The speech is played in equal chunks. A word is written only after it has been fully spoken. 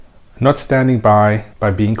Not standing by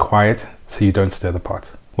being quiet so you don't stir the pot.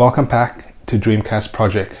 Welcome back to Dreamcast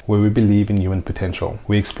Project, where we believe in human potential.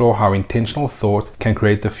 We explore how intentional thought can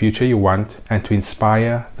create the future you want and to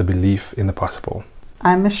inspire the belief in the possible.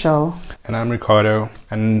 I'm Michelle. And I'm Ricardo,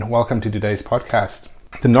 and welcome to today's podcast.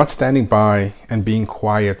 The not standing by and being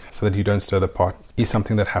quiet so that you don't stir the pot is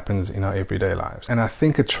something that happens in our everyday lives. And I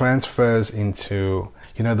think it transfers into,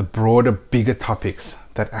 the broader, bigger topics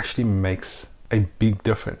that actually makes a big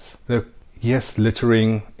difference. Look, yes,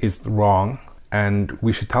 littering is wrong and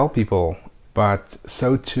we should tell people, but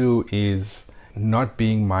so too is not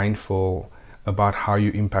being mindful about how you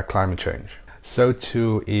impact climate change. So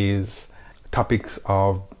too is topics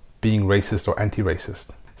of being racist or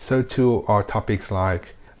anti-racist. So too are topics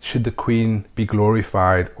like, should the Queen be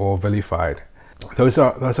glorified or vilified? Those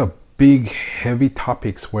are big, heavy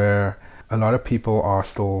topics where a lot of people are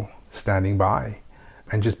still standing by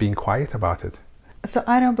and just being quiet about it. So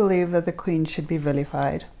I don't believe that the Queen should be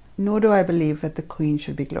vilified, nor do I believe that the Queen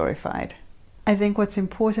should be glorified. I think what's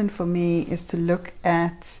important for me is to look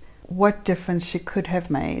at what difference she could have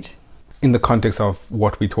made. In the context of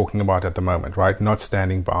what we're talking about at the moment, right? Not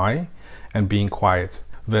standing by and being quiet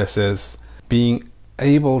versus being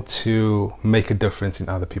able to make a difference in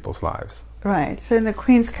other people's lives. Right. So in the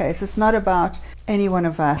Queen's case, it's not about any one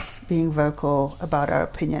of us being vocal about our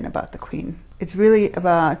opinion about the Queen. It's really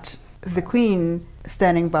about the Queen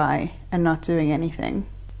standing by and not doing anything.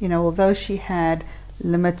 Although she had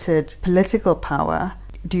limited political power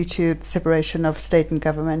due to separation of state and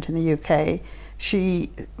government in the UK,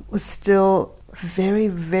 she was still very,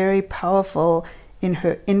 very powerful in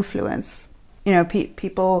her influence.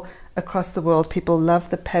 People across the world, people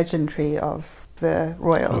love the pageantry of the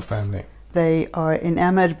royals. The family. They are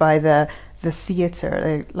enamored by the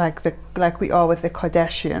theater, like we are with the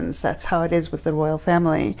Kardashians. That's how it is with the royal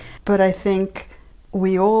family. But I think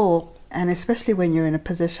we all, and especially when you're in a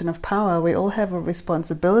position of power, we all have a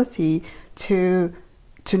responsibility to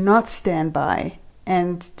not stand by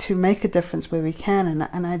and to make a difference where we can.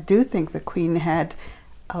 And I do think the Queen had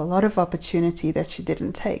a lot of opportunity that she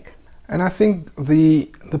didn't take. And I think the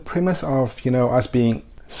premise of, us being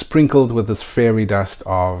sprinkled with this fairy dust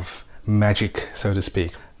of magic, so to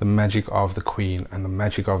speak, the magic of the Queen and the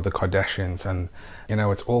magic of the Kardashians, and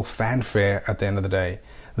it's all fanfare at the end of the day,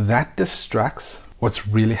 that distracts what's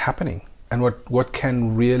really happening and what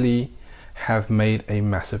can really have made a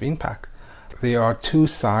massive impact. There are two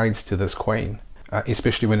sides to this coin,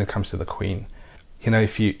 especially when it comes to the Queen.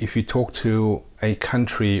 If you talk to a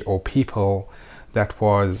country or people that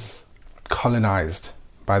was colonized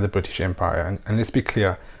by the British Empire, and let's be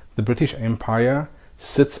clear, the British Empire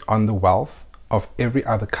sits on the wealth of every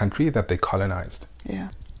other country that they colonized. Yeah.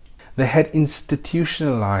 They had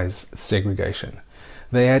institutionalized segregation.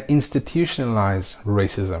 They had institutionalized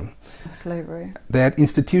racism. Slavery. They had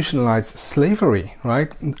institutionalized slavery,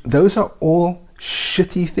 right? Those are all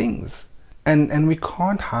shitty things. And we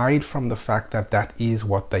can't hide from the fact that that is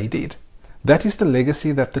what they did. That is the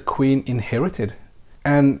legacy that the Queen inherited.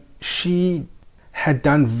 And she had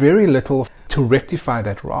done very little to rectify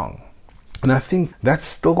that wrong. And I think that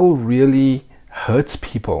still really hurts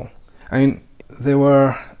people. I mean,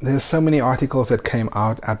 there's so many articles that came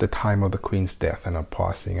out at the time of the Queen's death and her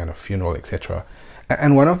passing and her funeral, etc.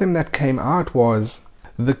 And one of them that came out was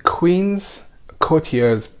the Queen's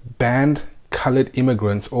courtiers banned colored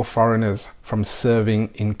immigrants or foreigners from serving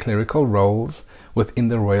in clerical roles within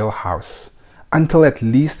the royal house until at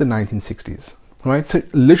least the 1960s. Right? So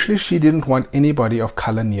literally she didn't want anybody of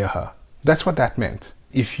color near her. That's what that meant.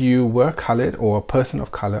 If you were colored or a person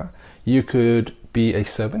of color, you could be a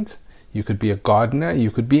servant, you could be a gardener,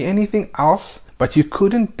 you could be anything else, but you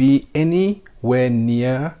couldn't be anywhere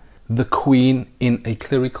near the Queen in a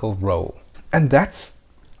clerical role. And that's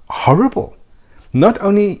horrible. Not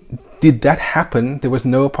only did that happen, there was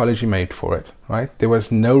no apology made for it, right? There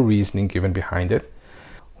was no reasoning given behind it.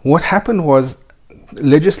 What happened was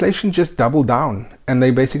legislation just doubled down and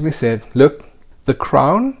they basically said, look, the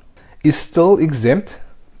Crown is still exempt,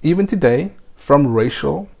 even today, from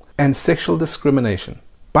racial and sexual discrimination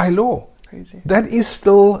by law. Crazy. That is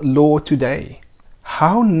still law today.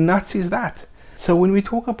 How nuts is that? So when we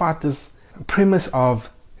talk about this premise of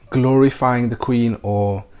glorifying the Queen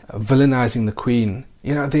or villainizing the Queen,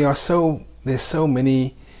 there's so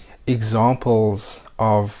many examples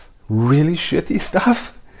of really shitty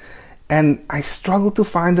stuff, and I struggle to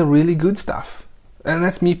find the really good stuff. And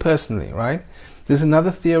that's me personally, right? There's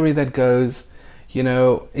another theory that goes,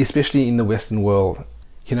 especially in the Western world,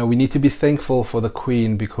 we need to be thankful for the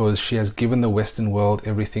Queen because she has given the Western world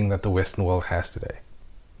everything that the Western world has today.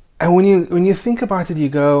 And when you think about it, you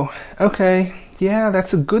go, okay, yeah,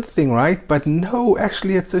 that's a good thing, right? But no,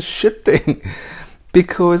 actually it's a shit thing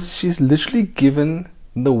because she's literally given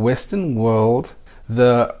the Western world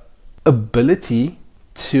the ability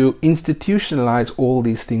to institutionalize all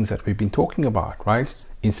these things that we've been talking about, right?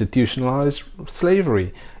 Institutionalize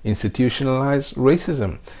slavery, institutionalize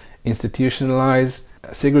racism, institutionalize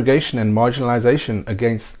segregation and marginalization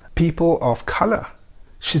against people of color.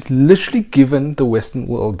 She's literally given the Western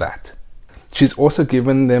world that. She's also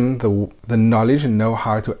given them the knowledge and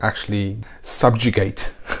know-how to actually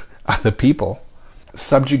subjugate other people,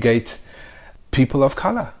 subjugate people of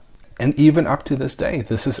color. And even up to this day,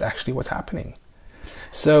 this is actually what's happening.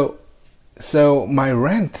 So my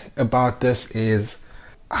rant about this is,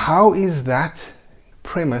 how is that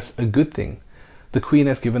premise a good thing? The Queen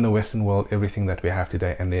has given the Western world everything that we have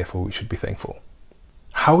today, and therefore we should be thankful.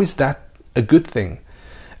 How is that a good thing?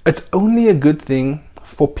 It's only a good thing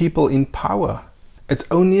for people in power. It's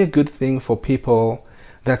only a good thing for people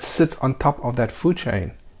that sit on top of that food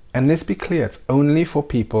chain. And let's be clear, it's only for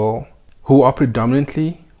people who are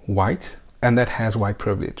predominantly white and that has white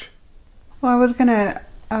privilege. Well, I was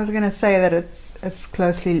gonna say that it's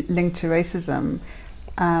closely linked to racism,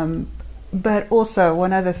 but also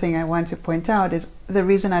one other thing I want to point out is the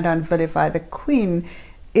reason I don't vilify the Queen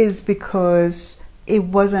is because it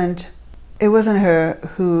wasn't her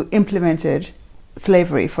who implemented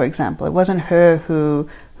slavery, for example. It wasn't her who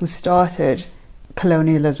started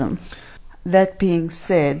colonialism. That being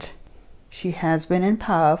said, she has been in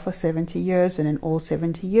power for 70 years, and in all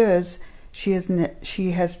 70 years, she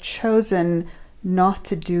has chosen not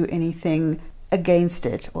to do anything against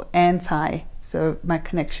it or anti. So my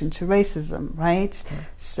connection to racism, right? Yeah.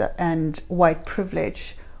 So, and white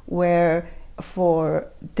privilege, where for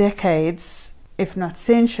decades, if not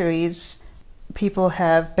centuries, people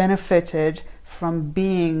have benefited from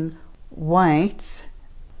being white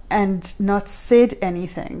and not said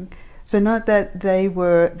anything. So not that they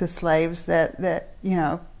were the slaves that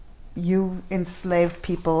you enslaved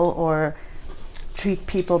people or treat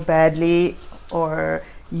people badly or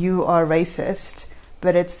you are racist,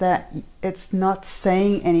 but it's that it's not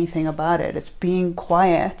saying anything about it. It's being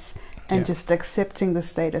quiet and just accepting the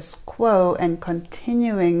status quo and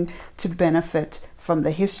continuing to benefit from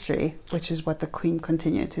the history, which is what the Queen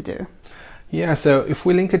continued to do. Yeah, so if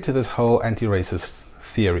we link it to this whole anti-racist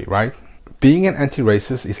theory, right? Being an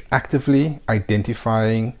anti-racist is actively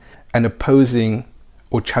identifying and opposing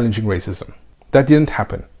or challenging racism. That didn't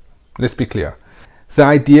happen. Let's be clear. The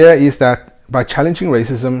idea is that by challenging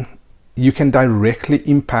racism, you can directly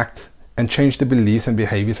impact and change the beliefs and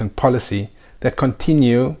behaviors and policy that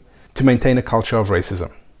continue to maintain a culture of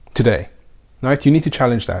racism today. Right? You need to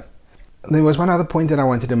challenge that. There was one other point that I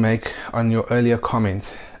wanted to make on your earlier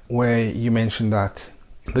comment where you mentioned that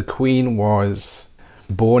the Queen was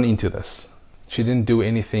born into this. She didn't do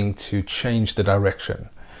anything to change the direction,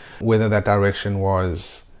 whether that direction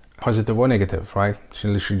was positive or negative, right? She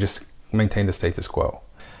literally just maintained the status quo.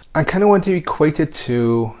 I kind of want to equate it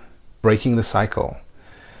to breaking the cycle.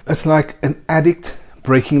 It's like an addict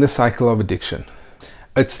breaking the cycle of addiction.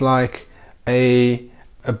 It's like a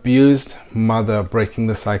abused mother breaking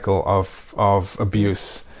the cycle of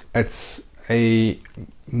abuse. It's a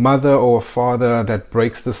mother or a father that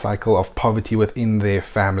breaks the cycle of poverty within their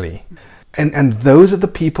family. And those are the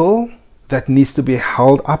people that needs to be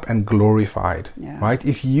held up and glorified, right?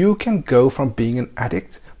 If you can go from being an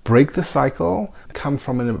addict, break the cycle, come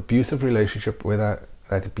from an abusive relationship, whether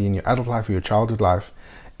that be in your adult life or your childhood life,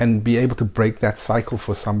 and be able to break that cycle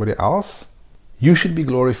for somebody else, you should be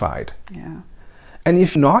glorified. Yeah. And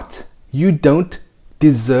if not, you don't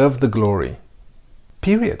deserve the glory.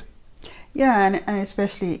 Period. Yeah, and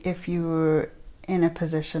especially if you were in a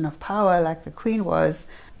position of power like the Queen was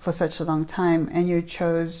for such a long time and you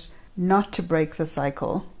chose not to break the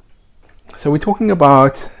cycle. So we're talking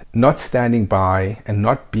about not standing by and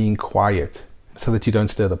not being quiet so that you don't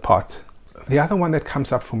stir the pot. The other one that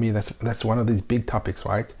comes up for me, that's one of these big topics,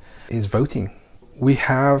 right, is voting. We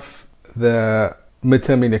have the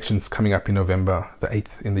midterm elections coming up in November the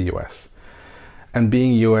 8th in the US. And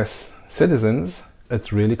being US citizens,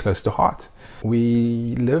 it's really close to heart.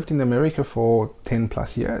 We lived in America for 10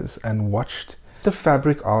 plus years and watched the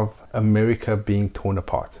fabric of America being torn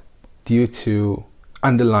apart due to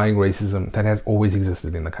underlying racism that has always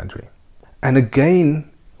existed in the country. And again,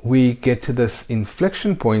 we get to this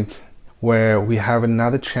inflection point where we have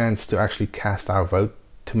another chance to actually cast our vote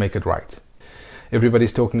to make it right.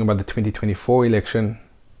 Everybody's talking about the 2024 election.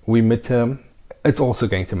 We midterm, it's also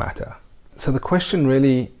going to matter. So the question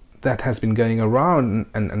really that has been going around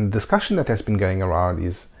and discussion that has been going around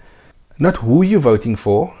is not who you're voting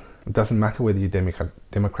for. It doesn't matter whether you're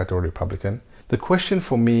Democrat or Republican. The question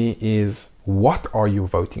for me is, what are you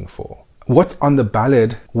voting for? What's on the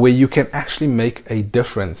ballot where you can actually make a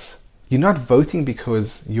difference? You're not voting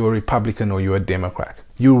because you're a Republican or you're a Democrat.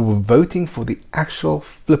 You're voting for the actual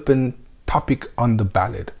flippin' topic on the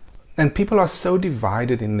ballot. And people are so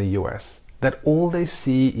divided in the US that all they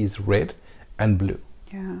see is red and blue.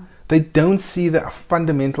 Yeah. They don't see the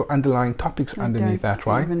fundamental underlying topics underneath that,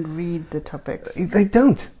 right? They don't even read the topics. They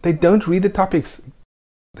don't. They don't read the topics.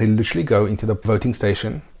 They literally go into the voting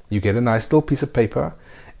station. You get a nice little piece of paper.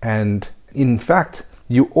 And in fact,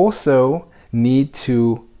 you also need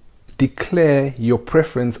to declare your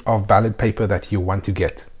preference of ballot paper that you want to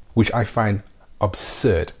get, which I find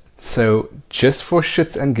absurd. So just for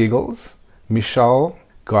shits and giggles, Michelle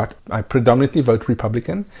got, I predominantly vote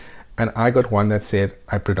Republican, and I got one that said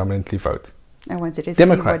I predominantly vote I wanted to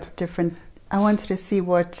Democrat. see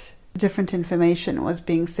what different information was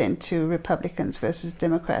being sent to Republicans versus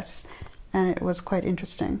Democrats, and it was quite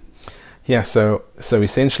interesting. Yeah, so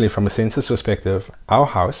essentially from a census perspective, our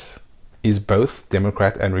house is both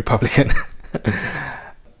Democrat and Republican.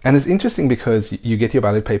 And it's interesting because you get your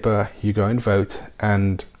ballot paper, you go and vote,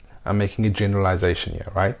 and I'm making a generalization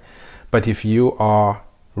here, right? But if you are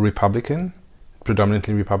Republican,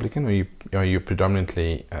 predominantly Republican, or you're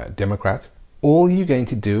predominantly Democrat, all you're going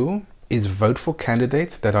to do is vote for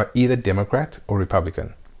candidates that are either Democrat or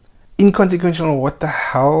Republican. Inconsequential on what the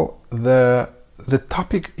hell the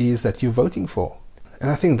topic is that you're voting for. And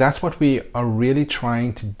I think that's what we are really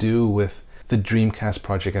trying to do with the Dreamcast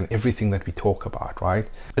project and everything that we talk about, right?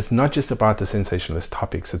 It's not just about the sensationalist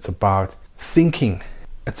topics, it's about thinking.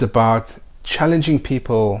 It's about challenging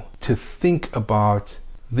people to think about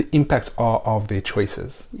the impacts of their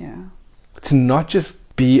choices. Yeah. To not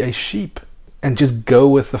just be a sheep and just go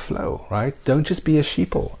with the flow, right? Don't just be a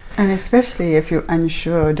sheeple. And especially if you're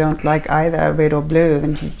unsure or don't like either red or blue,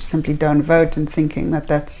 then you simply don't vote and thinking that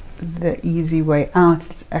that's the easy way out.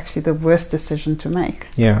 It's actually the worst decision to make.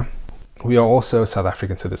 Yeah. We are also South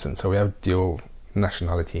African citizens, so we have dual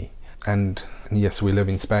nationality. And yes, we live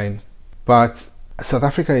in Spain. But South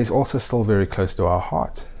Africa is also still very close to our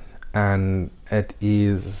heart. And it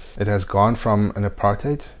has gone from an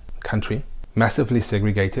apartheid country, massively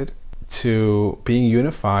segregated, to being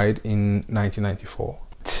unified in 1994,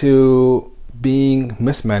 to being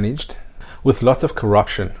mismanaged with lots of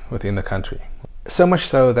corruption within the country. So much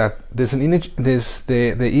so that there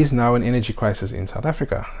is now an energy crisis in South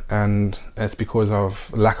Africa, and it's because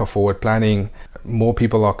of lack of forward planning. More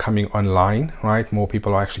people are coming online, right? More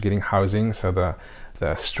people are actually getting housing, so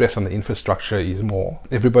the stress on the infrastructure is more.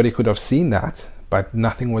 Everybody could have seen that, but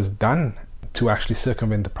nothing was done to actually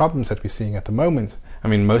circumvent the problems that we're seeing at the moment. I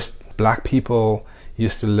mean, most black people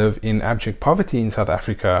used to live in abject poverty in South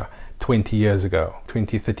Africa 20 years ago,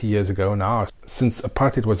 20, 30 years ago now. Since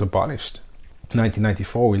apartheid was abolished,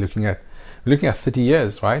 1994, we're looking at 30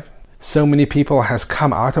 years, right? So many people has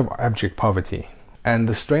come out of abject poverty, and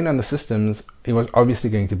the strain on the systems, it was obviously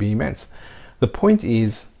going to be immense. The point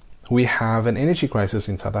is, we have an energy crisis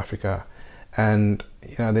in South Africa, and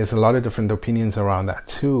there's a lot of different opinions around that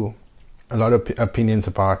too. A lot of opinions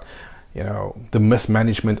about the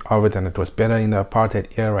mismanagement of it, and it was better in the apartheid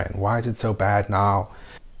era, and why is it so bad now?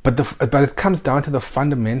 But it comes down to the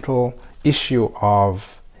fundamental issue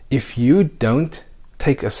of, if you don't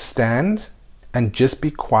take a stand and just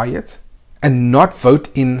be quiet and not vote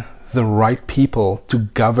in the right people to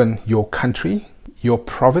govern your country, your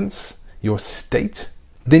province, your state,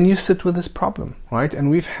 then you sit with this problem, right? And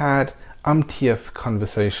we've had umpteenth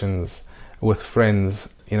conversations with friends,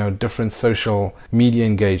 different social media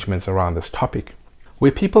engagements around this topic,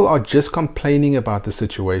 where people are just complaining about the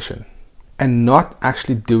situation and not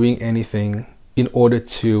actually doing anything in order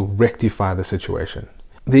to rectify the situation.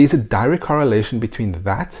 There is a direct correlation between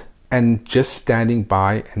that and just standing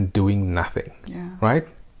by and doing nothing, right?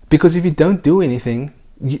 Because if you don't do anything,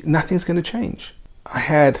 nothing's going to change. I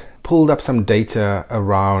had pulled up some data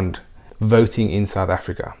around voting in South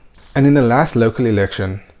Africa. And in the last local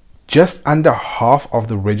election, just under half of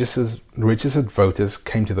the registered voters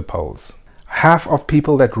came to the polls. Half of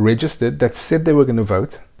people that registered, that said they were going to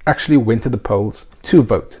vote, actually went to the polls to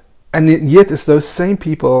vote. And yet it's those same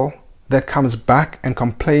people that comes back and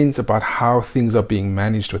complains about how things are being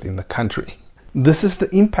managed within the country. This is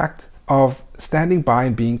the impact of standing by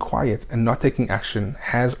and being quiet and not taking action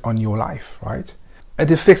has on your life, right?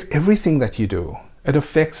 It affects everything that you do. It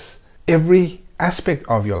affects every aspect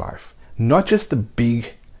of your life, not just the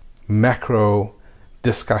big macro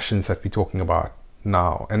discussions that we're talking about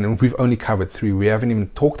now. And we've only covered 3. We haven't even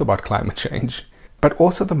talked about climate change, but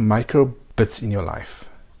also the micro bits in your life.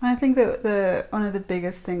 I think that one of the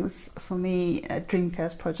biggest things for me at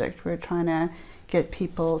Dreamcast Project, we're trying to get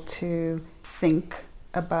people to think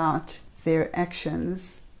about their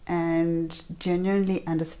actions and genuinely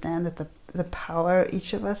understand that the power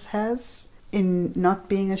each of us has in not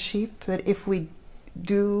being a sheep. That if we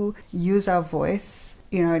do use our voice,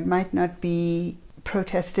 it might not be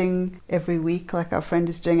protesting every week like our friend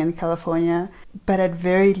is doing in California, but at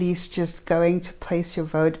very least just going to place your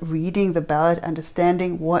vote, reading the ballot,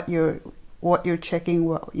 understanding what you're checking,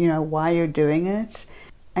 why you're doing it,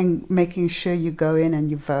 and making sure you go in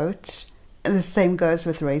and you vote. And the same goes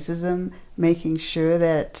with racism, making sure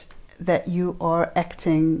that you are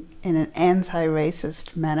acting in an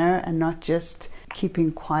anti-racist manner and not just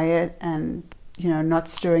keeping quiet and not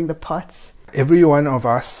stirring the pots. Every one of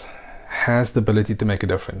us has the ability to make a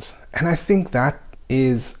difference. And I think that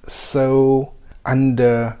is so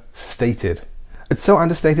understated. It's so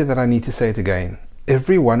understated that I need to say it again.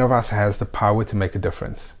 Every one of us has the power to make a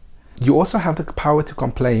difference. You also have the power to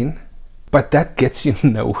complain, but that gets you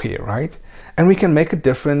nowhere, right? And we can make a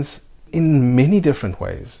difference in many different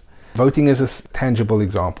ways. Voting is a tangible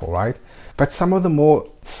example, right? But some of the more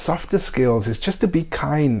softer skills is just to be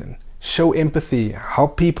kind, show empathy,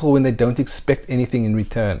 help people when they don't expect anything in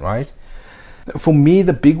return, right? For me,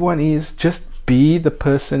 the big one is just be the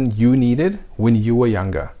person you needed when you were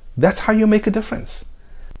younger. That's how you make a difference.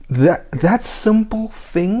 That simple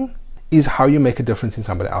thing is how you make a difference in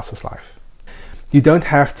somebody else's life. You don't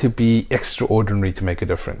have to be extraordinary to make a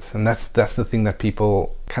difference. And that's the thing that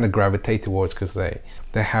people kind of gravitate towards, because they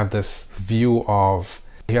have this view of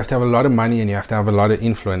you have to have a lot of money and you have to have a lot of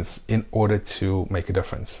influence in order to make a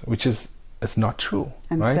difference, which is not true.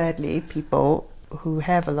 And right? Sadly, people who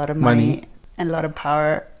have a lot of money and a lot of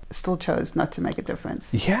power still chose not to make a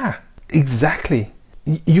difference. Yeah, exactly.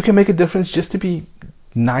 You can make a difference just to be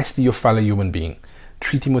nice to your fellow human being.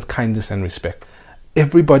 Treat him with kindness and respect.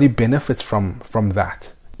 Everybody benefits from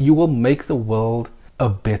that. You will make the world a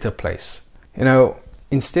better place.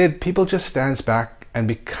 Instead, people just stands back and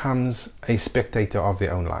becomes a spectator of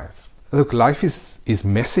their own life. Look, life is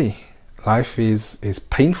messy. Life is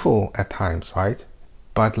painful at times, right?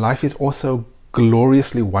 But life is also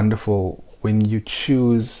gloriously wonderful when you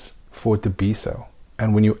choose for it to be so.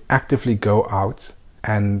 And when you actively go out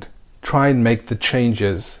and try and make the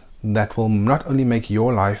changes that will not only make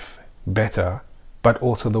your life better, but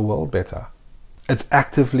also the world better. It's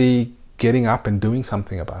actively getting up and doing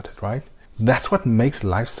something about it, right? That's what makes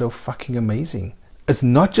life so fucking amazing. It's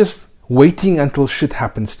not just waiting until shit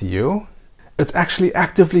happens to you. It's actually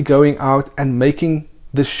actively going out and making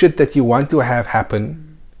the shit that you want to have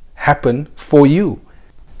happen for you.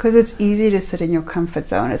 Because it's easy to sit in your comfort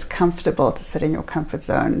zone. It's comfortable to sit in your comfort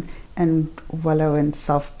zone and wallow in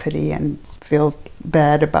self-pity and feel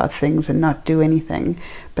bad about things and not do anything.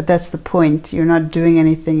 But that's the point. You're not doing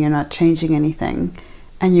anything. You're not changing anything.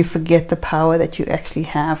 And you forget the power that you actually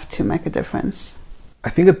have to make a difference. I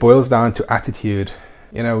think it boils down to attitude.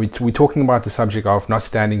 We're talking about the subject of not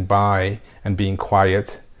standing by and being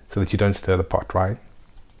quiet so that you don't stir the pot, right?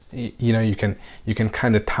 You can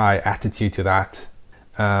kind of tie attitude to that.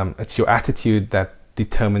 It's your attitude that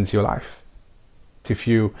determines your life. If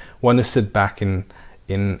you want to sit back in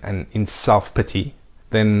self-pity,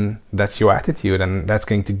 then that's your attitude, and that's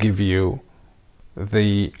going to give you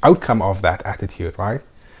the outcome of that attitude, right?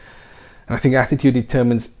 And I think attitude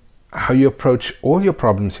determines how you approach all your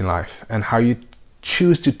problems in life and how you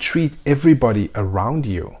choose to treat everybody around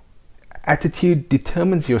you. Attitude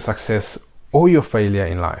determines your success or your failure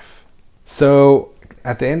in life. So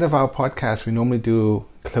at the end of our podcast, we normally do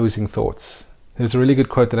closing thoughts. There's a really good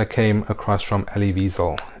quote that I came across from Elie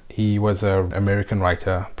Wiesel. He was an American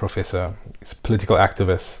writer, professor, he's a political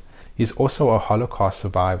activist. He's also a Holocaust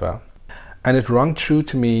survivor. And it rang true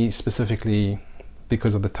to me specifically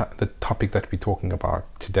because of the topic that we're talking about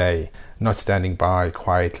today, not standing by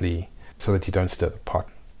quietly so that you don't stir the pot.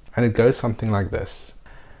 And it goes something like this.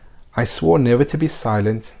 I swore never to be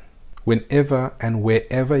silent whenever and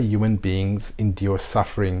wherever human beings endure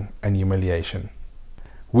suffering and humiliation.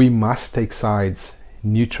 We must take sides.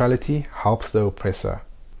 Neutrality helps the oppressor,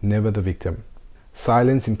 never the victim.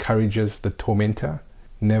 Silence encourages the tormentor,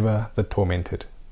 never the tormented.